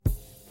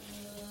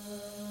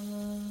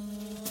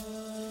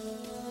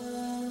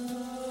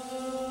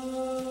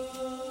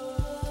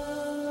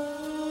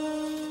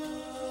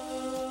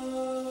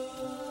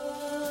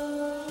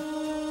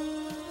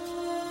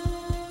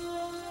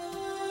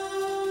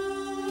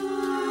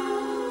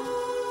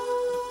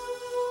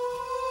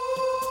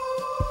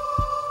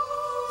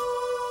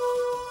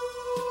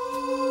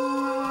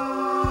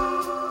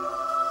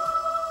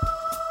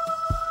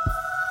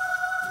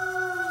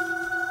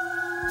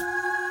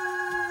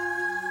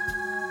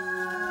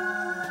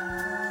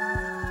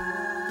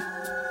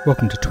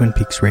Welcome to Twin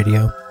Peaks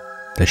Radio,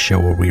 the show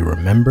where we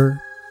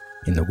remember,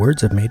 in the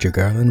words of Major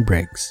Garland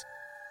Briggs,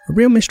 a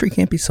real mystery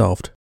can't be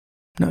solved.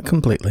 Not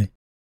completely.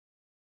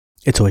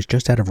 It's always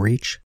just out of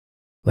reach,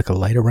 like a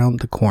light around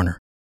the corner.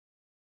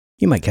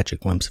 You might catch a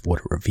glimpse of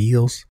what it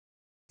reveals,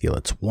 feel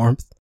its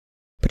warmth,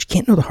 but you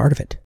can't know the heart of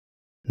it.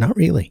 Not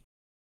really.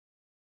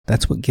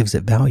 That's what gives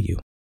it value.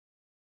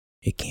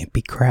 It can't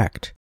be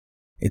cracked.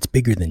 It's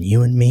bigger than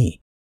you and me,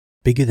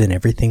 bigger than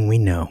everything we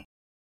know.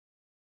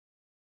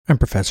 I'm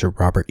Professor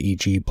Robert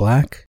E.G.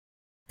 Black,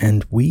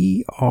 and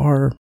we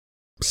are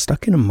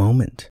stuck in a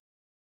moment.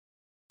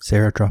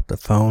 Sarah dropped the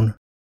phone.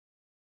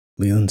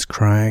 Leland's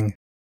crying.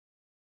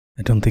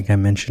 I don't think I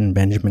mentioned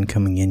Benjamin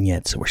coming in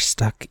yet, so we're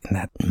stuck in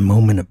that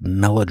moment of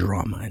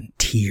melodrama and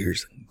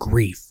tears and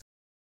grief.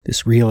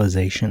 This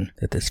realization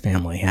that this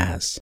family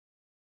has.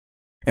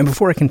 And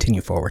before I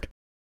continue forward,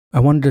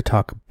 I wanted to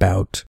talk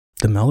about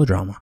the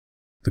melodrama,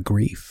 the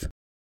grief.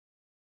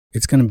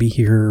 It's going to be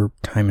here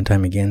time and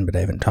time again, but I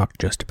haven't talked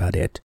just about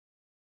it.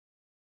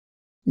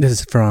 This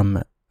is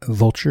from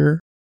Vulture,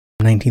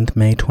 19th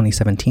May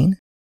 2017.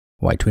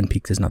 Why Twin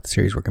Peaks is not the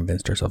series we're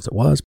convinced ourselves it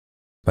was,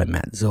 by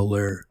Matt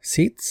Zoller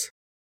Seitz.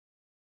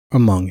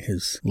 Among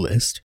his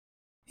list,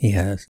 he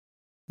has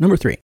number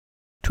 3.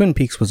 Twin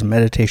Peaks was a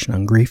meditation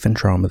on grief and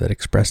trauma that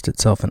expressed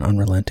itself in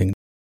unrelenting,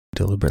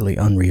 deliberately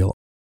unreal,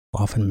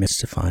 often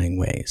mystifying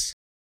ways.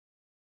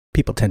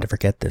 People tend to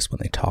forget this when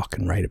they talk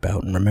and write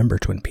about and remember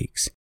Twin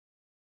Peaks.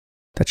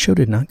 That show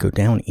did not go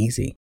down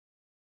easy.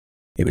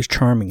 It was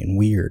charming and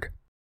weird,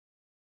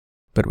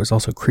 but it was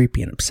also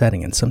creepy and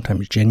upsetting and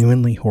sometimes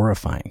genuinely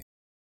horrifying.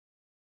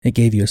 It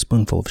gave you a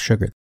spoonful of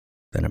sugar,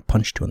 then it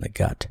punched you in the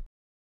gut.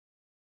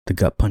 The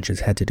gut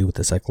punches had to do with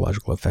the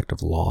psychological effect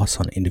of loss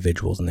on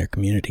individuals and their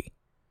community.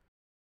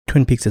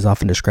 Twin Peaks is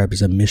often described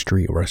as a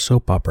mystery or a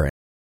soap opera,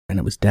 and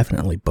it was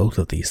definitely both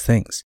of these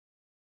things.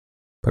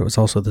 But it was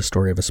also the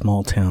story of a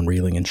small town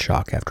reeling in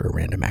shock after a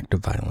random act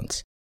of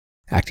violence,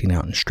 acting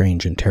out in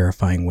strange and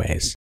terrifying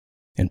ways,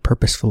 and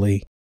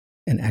purposefully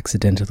and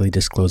accidentally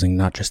disclosing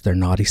not just their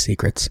naughty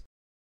secrets,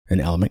 an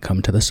element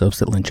common to the soaps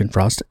that Lynch and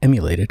Frost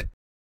emulated,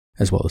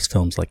 as well as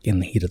films like In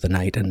the Heat of the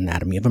Night and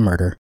Anatomy of a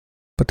Murder,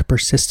 but the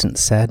persistent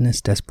sadness,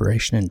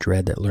 desperation, and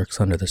dread that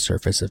lurks under the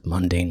surface of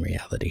mundane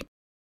reality.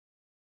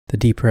 The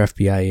deeper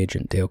FBI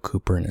agent Dale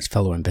Cooper and his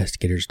fellow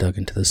investigators dug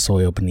into the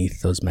soil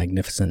beneath those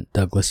magnificent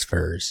Douglas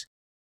firs,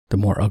 the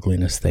more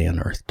ugliness they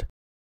unearthed.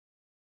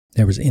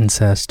 There was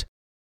incest,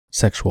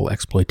 sexual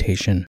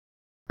exploitation,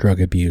 drug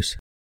abuse,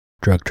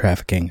 drug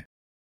trafficking,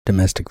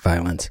 domestic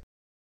violence,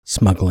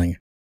 smuggling,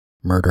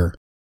 murder,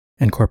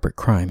 and corporate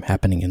crime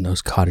happening in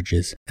those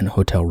cottages and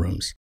hotel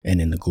rooms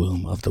and in the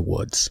gloom of the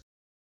woods.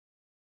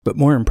 But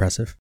more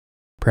impressive,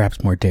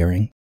 perhaps more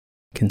daring,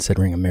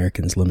 considering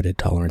Americans' limited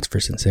tolerance for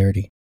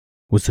sincerity,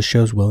 was the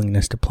show's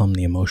willingness to plumb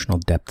the emotional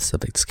depths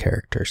of its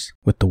characters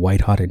with the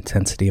white-hot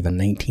intensity of a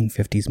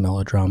 1950s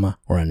melodrama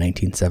or a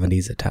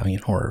 1970s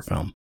Italian horror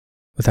film,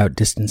 without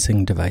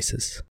distancing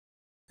devices,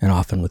 and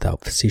often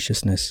without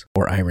facetiousness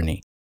or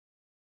irony.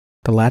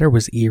 The latter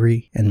was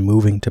eerie and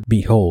moving to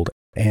behold,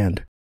 and,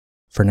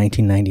 for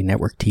 1990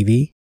 network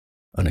TV,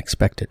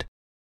 unexpected.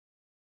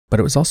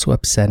 But it was also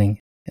upsetting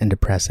and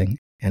depressing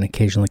and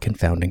occasionally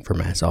confounding for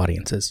mass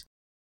audiences,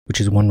 which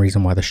is one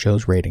reason why the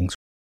show's ratings,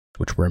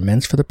 which were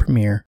immense for the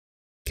premiere,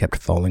 kept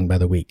falling by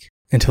the week,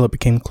 until it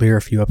became clear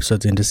a few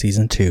episodes into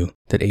Season 2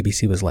 that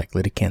ABC was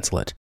likely to cancel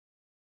it.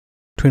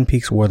 Twin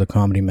Peaks wore the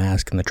comedy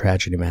mask and the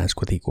tragedy mask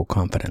with equal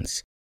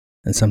confidence,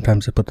 and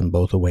sometimes it put them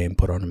both away and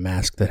put on a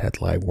mask that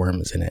had live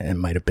worms in it and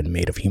might have been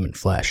made of human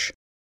flesh.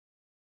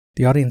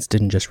 The audience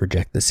didn't just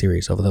reject the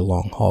series over the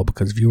long haul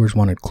because viewers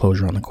wanted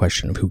closure on the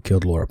question of who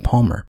killed Laura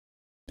Palmer,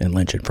 and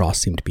Lynch and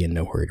Frost seemed to be in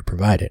no hurry to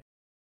provide it.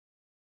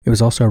 It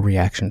was also a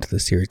reaction to the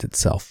series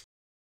itself,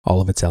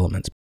 all of its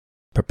elements,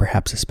 but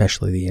perhaps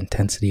especially the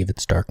intensity of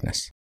its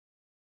darkness.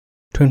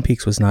 Twin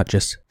Peaks was not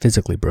just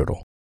physically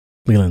brutal.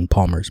 Leland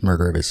Palmer's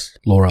murder of his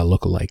Laura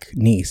lookalike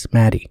niece,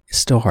 Maddie, is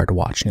still hard to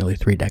watch nearly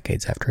 3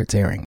 decades after its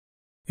airing.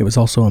 It was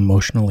also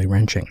emotionally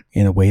wrenching,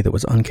 in a way that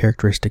was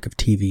uncharacteristic of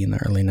TV in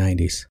the early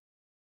 90s.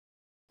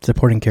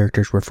 Supporting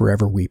characters were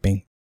forever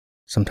weeping,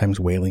 sometimes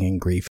wailing in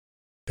grief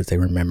as they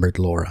remembered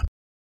Laura.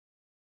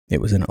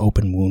 It was an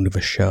open wound of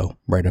a show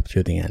right up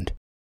through the end.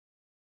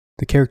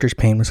 The character's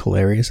pain was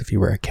hilarious if you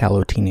were a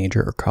callow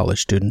teenager or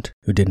college student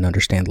who didn't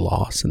understand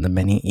loss and the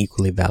many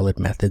equally valid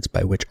methods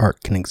by which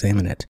art can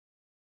examine it.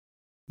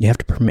 You have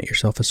to permit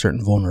yourself a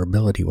certain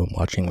vulnerability when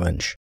watching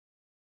Lynch.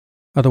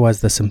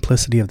 Otherwise, the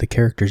simplicity of the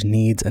character's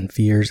needs and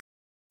fears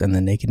and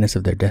the nakedness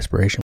of their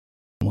desperation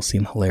will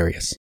seem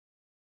hilarious.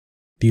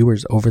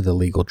 Viewers over the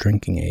legal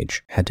drinking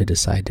age had to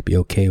decide to be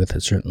okay with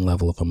a certain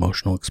level of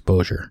emotional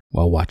exposure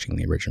while watching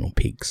the original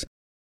Peaks.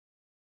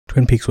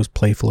 Twin Peaks was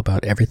playful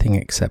about everything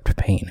except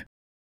pain.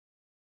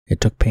 It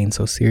took pain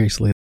so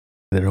seriously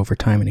that over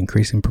time an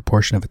increasing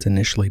proportion of its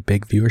initially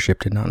big viewership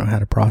did not know how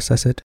to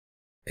process it,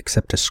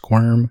 except to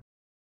squirm,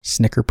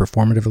 snicker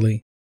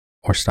performatively,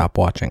 or stop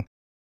watching.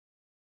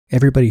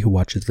 Everybody who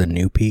watches the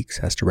new Peaks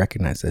has to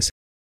recognize this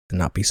and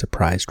not be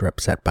surprised or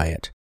upset by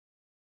it.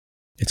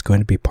 It's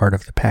going to be part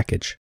of the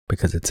package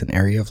because it's an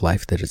area of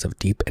life that is of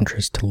deep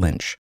interest to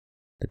Lynch,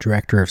 the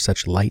director of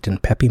such light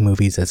and peppy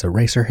movies as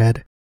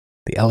Eraserhead,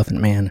 The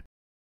Elephant Man,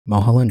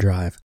 Mulholland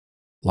Drive,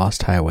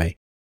 Lost Highway,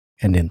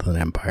 and Inland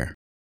Empire.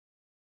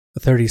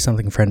 A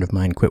 30-something friend of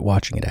mine quit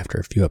watching it after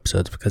a few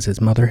episodes because his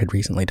mother had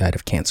recently died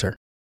of cancer.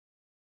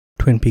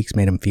 Twin Peaks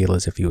made him feel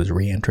as if he was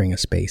re-entering a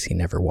space he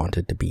never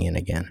wanted to be in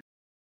again.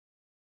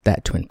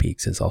 That Twin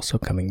Peaks is also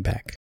coming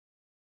back.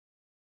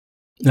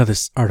 Now,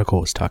 this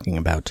article was talking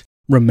about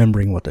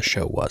remembering what the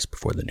show was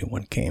before the new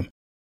one came,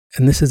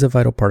 and this is a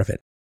vital part of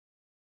it.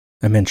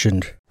 I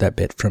mentioned that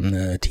bit from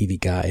the TV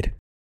guide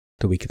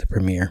the week of the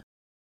premiere,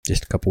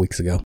 just a couple weeks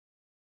ago.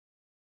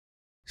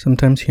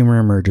 Sometimes humor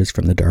emerges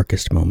from the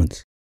darkest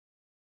moments.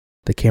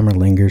 The camera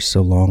lingers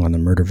so long on the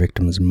murder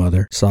victim's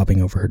mother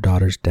sobbing over her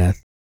daughter's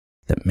death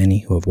that many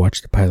who have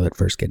watched the pilot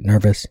first get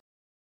nervous,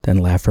 then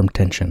laugh from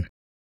tension.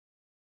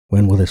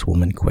 When will this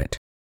woman quit?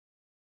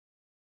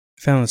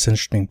 I found this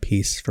interesting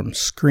piece from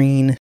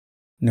Screen,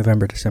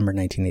 November-December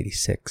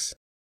 1986,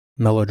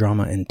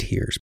 Melodrama and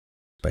Tears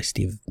by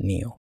Steve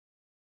Neal.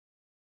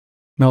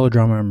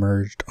 Melodrama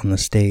emerged on the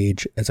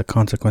stage as a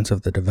consequence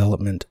of the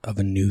development of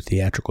a new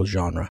theatrical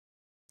genre,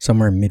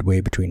 somewhere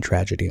midway between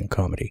tragedy and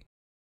comedy.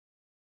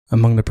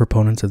 Among the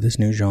proponents of this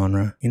new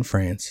genre in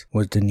France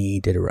was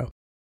Denis Diderot,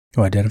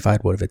 who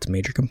identified one of its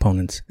major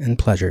components and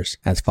pleasures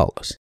as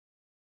follows.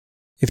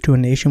 If to a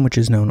nation which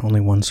has known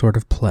only one sort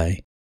of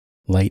play,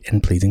 light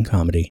and pleasing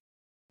comedy,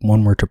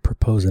 one were to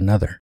propose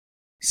another,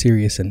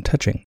 serious and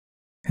touching,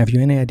 have you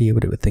any idea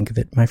what it would think of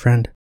it, my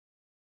friend?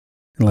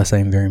 Unless I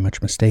am very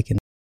much mistaken,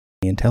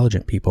 the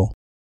intelligent people,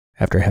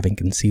 after having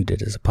conceived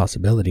it as a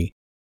possibility,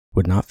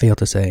 would not fail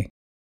to say,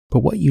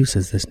 but what use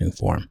is this new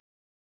form?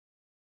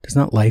 Does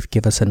not life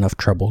give us enough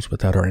troubles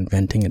without our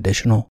inventing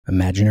additional,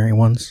 imaginary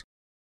ones?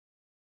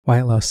 Why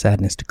allow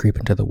sadness to creep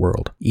into the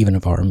world, even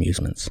of our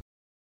amusements?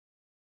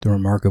 The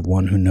remark of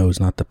one who knows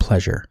not the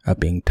pleasure of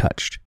being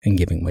touched and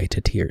giving way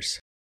to tears.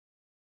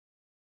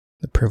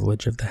 The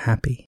privilege of the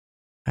happy,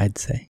 I'd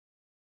say.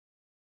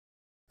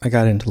 I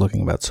got into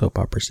looking about soap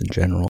operas in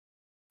general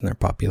and their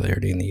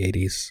popularity in the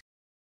 80s.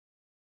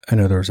 I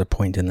know there was a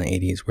point in the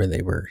 80s where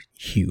they were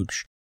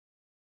huge.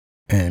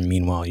 And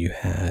meanwhile, you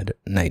had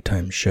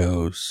nighttime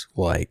shows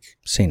like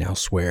St.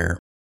 Elsewhere,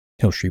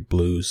 Hill Street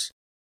Blues,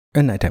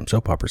 and nighttime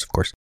soap operas, of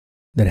course,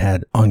 that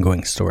had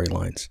ongoing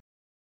storylines.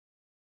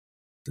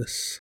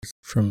 This is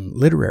from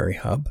Literary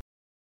Hub,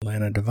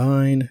 Lana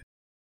Devine,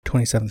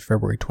 27th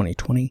February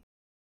 2020,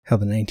 How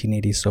the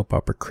 1980s Soap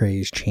Opera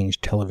Craze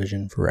Changed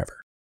Television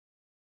Forever.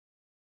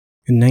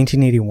 In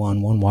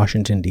 1981, one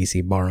Washington,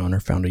 D.C. bar owner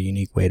found a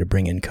unique way to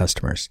bring in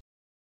customers.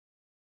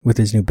 With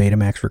his new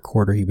Betamax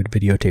recorder, he would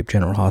videotape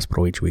General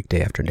Hospital each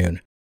weekday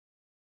afternoon.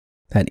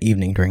 That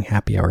evening, during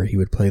happy hour, he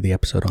would play the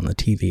episode on the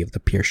TV of the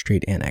Pierce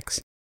Street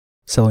Annex,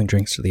 selling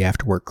drinks to the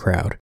after-work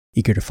crowd,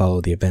 eager to follow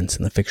the events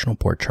in the fictional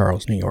Port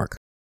Charles, New York.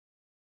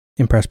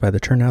 Impressed by the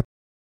turnout,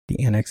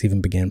 the Annex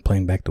even began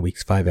playing back the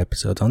week's 5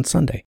 episodes on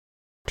Sunday,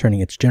 turning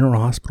its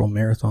General Hospital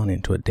marathon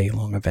into a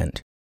day-long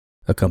event,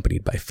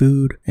 accompanied by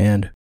food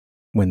and,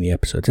 when the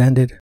episodes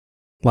ended,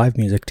 live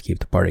music to keep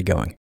the party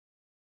going.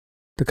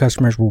 The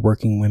customers were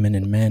working women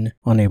and men,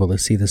 unable to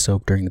see the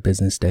soap during the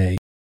business day,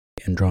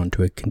 and drawn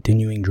to a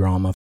continuing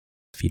drama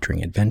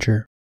featuring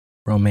adventure,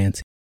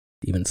 romance,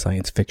 even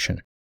science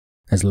fiction,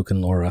 as Luke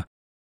and Laura,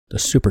 the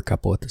super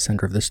couple at the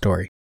center of the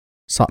story,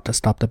 sought to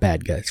stop the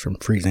bad guys from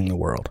freezing the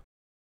world.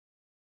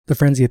 The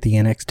frenzy at the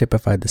Annex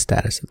typified the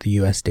status of the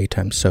U.S.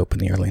 daytime soap in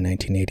the early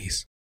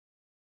 1980s.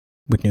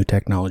 With new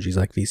technologies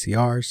like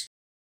VCRs,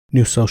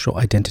 new social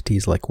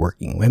identities like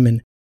working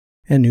women,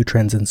 and new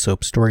trends in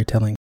soap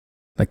storytelling,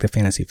 like the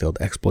fantasy-filled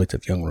exploits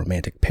of young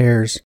romantic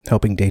pairs,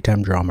 helping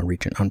daytime drama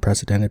reach an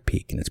unprecedented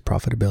peak in its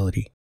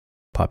profitability,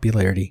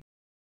 popularity,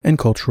 and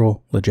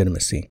cultural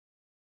legitimacy.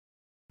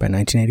 By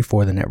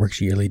 1984, the network's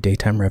yearly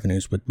daytime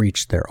revenues would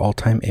reach their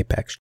all-time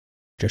apex,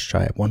 just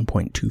shy of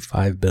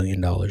 $1.25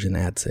 billion in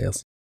ad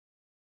sales.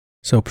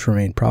 Soaps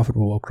remained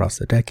profitable across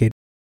the decade,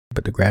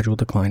 but the gradual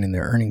decline in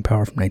their earning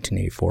power from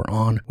 1984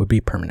 on would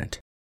be permanent.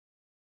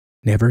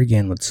 Never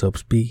again would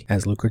soaps be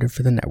as lucrative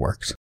for the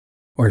networks,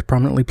 or as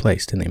prominently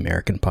placed in the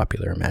American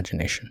popular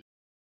imagination.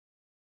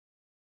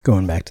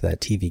 Going back to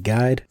that TV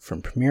guide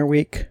from premiere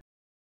week,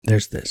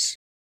 there's this.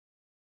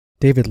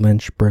 David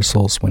Lynch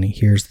bristles when he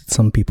hears that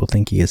some people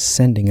think he is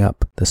sending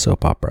up the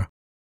soap opera.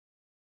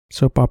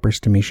 Soap operas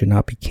to me should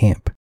not be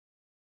camp.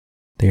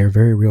 They are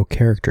very real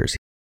characters,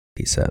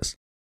 he says.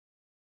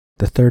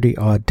 The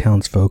 30-odd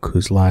townsfolk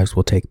whose lives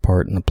will take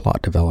part in the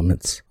plot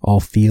developments all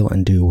feel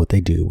and do what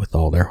they do with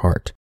all their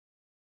heart.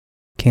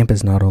 Camp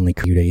is not only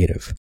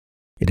creative,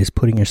 it is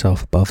putting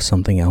yourself above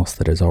something else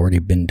that has already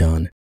been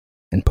done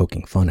and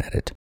poking fun at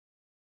it.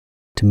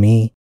 To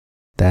me,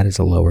 that is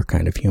a lower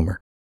kind of humor.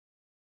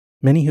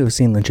 Many who have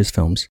seen Lynch's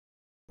films,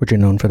 which are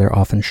known for their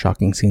often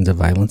shocking scenes of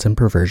violence and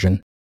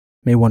perversion,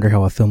 may wonder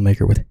how a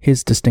filmmaker with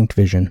his distinct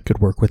vision could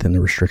work within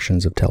the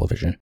restrictions of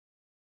television.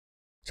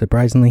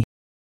 Surprisingly,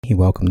 he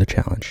welcomed the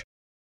challenge.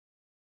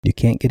 You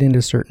can't get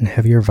into certain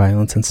heavier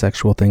violence and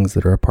sexual things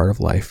that are a part of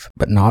life,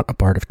 but not a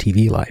part of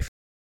TV life,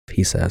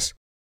 he says.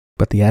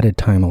 But the added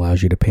time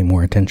allows you to pay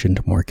more attention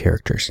to more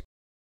characters,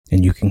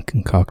 and you can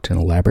concoct an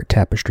elaborate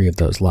tapestry of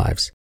those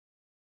lives.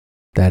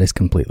 That is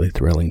completely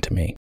thrilling to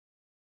me.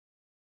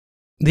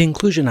 The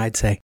inclusion, I'd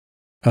say,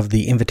 of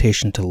the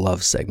invitation to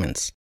love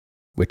segments,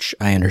 which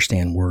I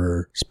understand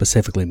were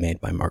specifically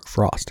made by Mark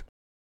Frost,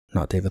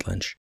 not David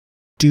Lynch,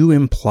 do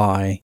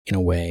imply, in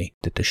a way,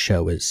 that the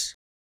show is,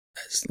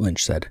 as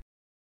Lynch said,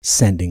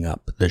 sending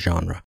up the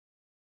genre.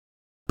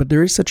 But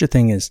there is such a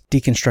thing as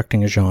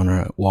deconstructing a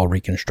genre while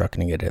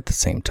reconstructing it at the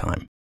same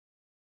time.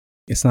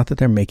 It's not that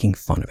they're making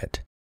fun of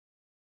it.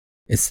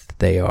 It's that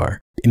they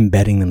are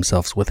embedding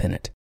themselves within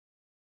it.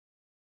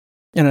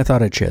 And I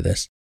thought I'd share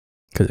this,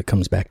 because it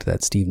comes back to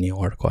that Steve Neal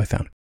article I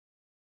found.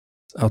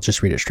 I'll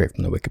just read it straight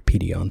from the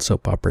Wikipedia on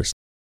soap operas,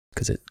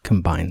 because it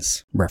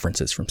combines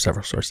references from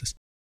several sources.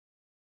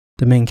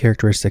 The main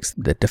characteristics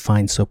that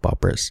define soap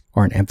operas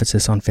are an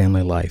emphasis on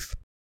family life,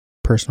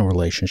 personal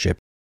relationships,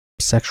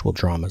 sexual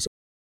dramas,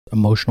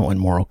 emotional and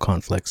moral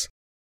conflicts,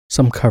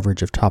 some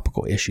coverage of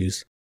topical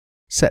issues,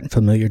 set in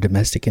familiar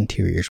domestic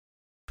interiors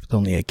with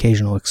only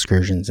occasional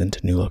excursions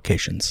into new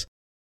locations.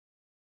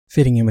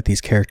 Fitting in with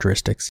these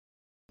characteristics,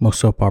 most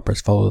soap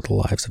operas follow the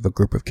lives of a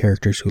group of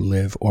characters who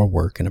live or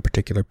work in a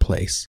particular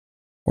place,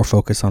 or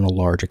focus on a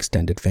large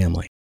extended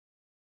family.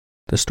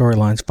 The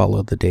storylines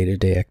follow the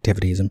day-to-day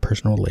activities and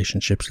personal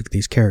relationships of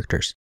these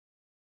characters.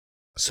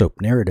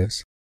 Soap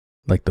narratives,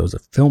 like those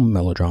of film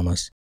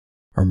melodramas,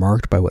 are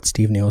marked by what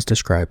Steve Neal has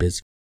described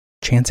as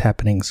chance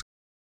happenings,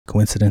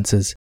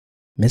 coincidences,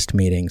 missed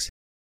meetings,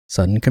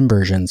 sudden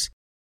conversions,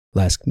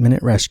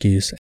 last-minute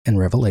rescues and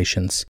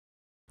revelations,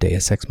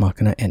 deus ex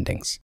machina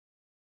endings.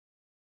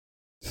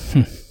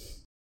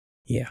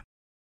 Yeah,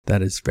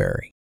 that is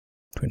very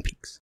Twin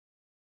Peaks.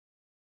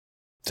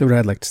 So what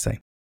I'd like to say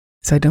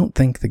is I don't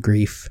think the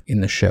grief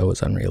in the show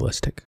is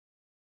unrealistic.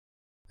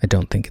 I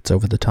don't think it's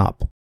over the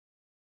top.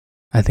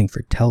 I think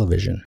for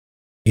television,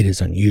 it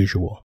is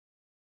unusual.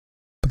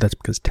 But that's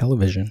because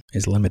television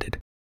is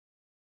limited.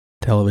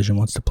 Television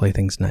wants to play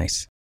things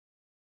nice.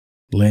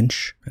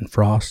 Lynch and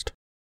Frost,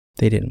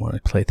 they didn't want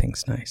to play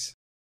things nice.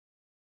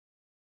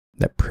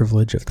 That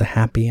privilege of the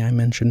happy I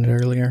mentioned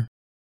earlier,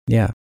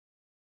 yeah.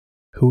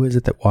 Who is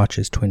it that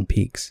watches Twin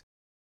Peaks?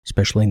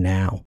 Especially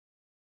now.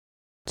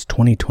 It's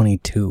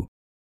 2022.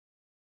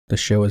 The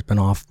show has been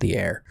off the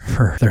air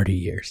for 30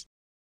 years.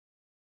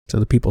 So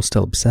the people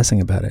still obsessing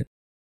about it,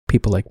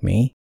 people like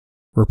me,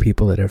 were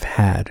people that have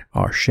had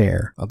our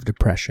share of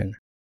depression,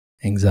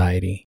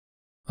 anxiety,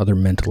 other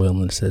mental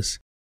illnesses.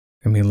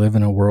 And we live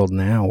in a world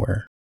now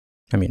where,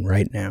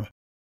 right now,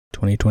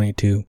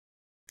 2022,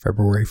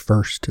 February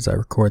 1st as I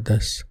record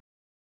this,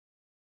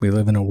 we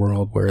live in a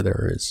world where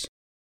there is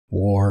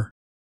war,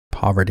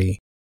 poverty,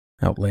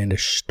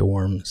 outlandish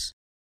storms,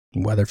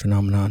 weather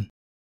phenomenon,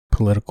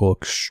 political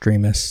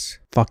extremists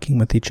fucking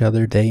with each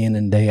other day in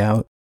and day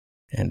out,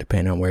 and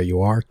depending on where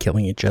you are,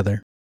 killing each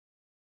other.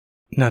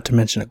 Not to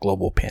mention a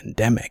global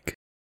pandemic.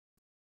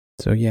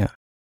 So yeah,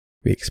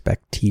 we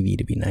expect TV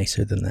to be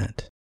nicer than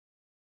that.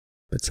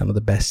 But some of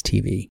the best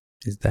TV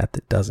is that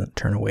doesn't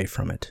turn away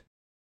from it.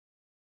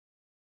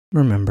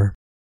 Remember,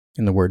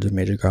 in the words of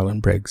Major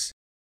Garland Briggs,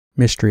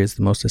 mystery is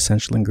the most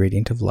essential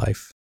ingredient of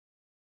life.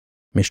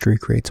 Mystery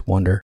creates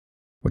wonder,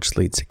 which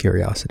leads to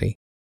curiosity,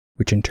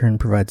 which in turn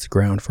provides the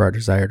ground for our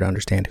desire to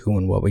understand who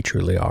and what we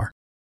truly are.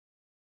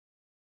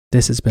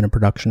 This has been a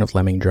production of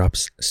Lemming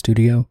Drops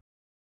Studio.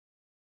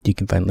 You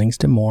can find links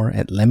to more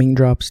at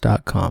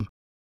lemmingdrops.com.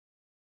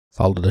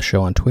 Follow the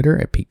show on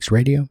Twitter at Peaks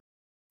Radio,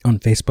 on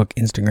Facebook,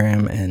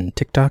 Instagram, and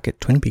TikTok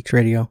at Twin Peaks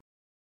Radio,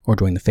 or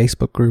join the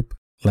Facebook group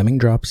Lemming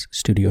Drops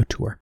Studio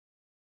Tour.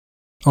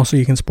 Also,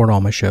 you can support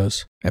all my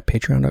shows at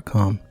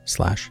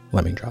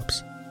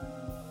patreon.com/lemmingdrops.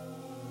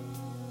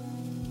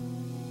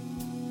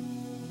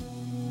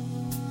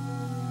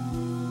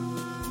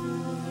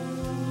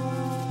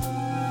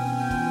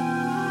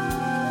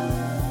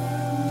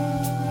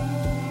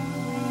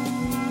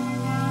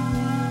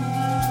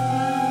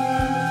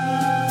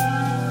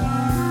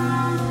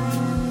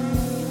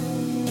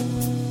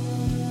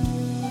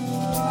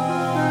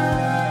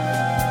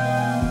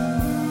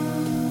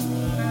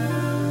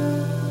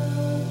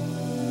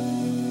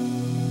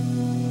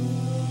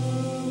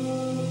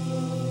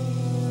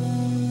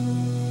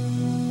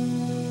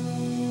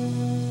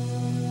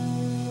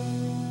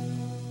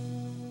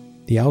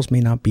 The owls may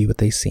not be what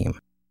they seem,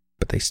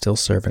 but they still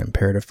serve an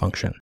imperative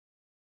function.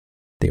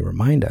 They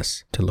remind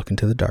us to look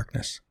into the darkness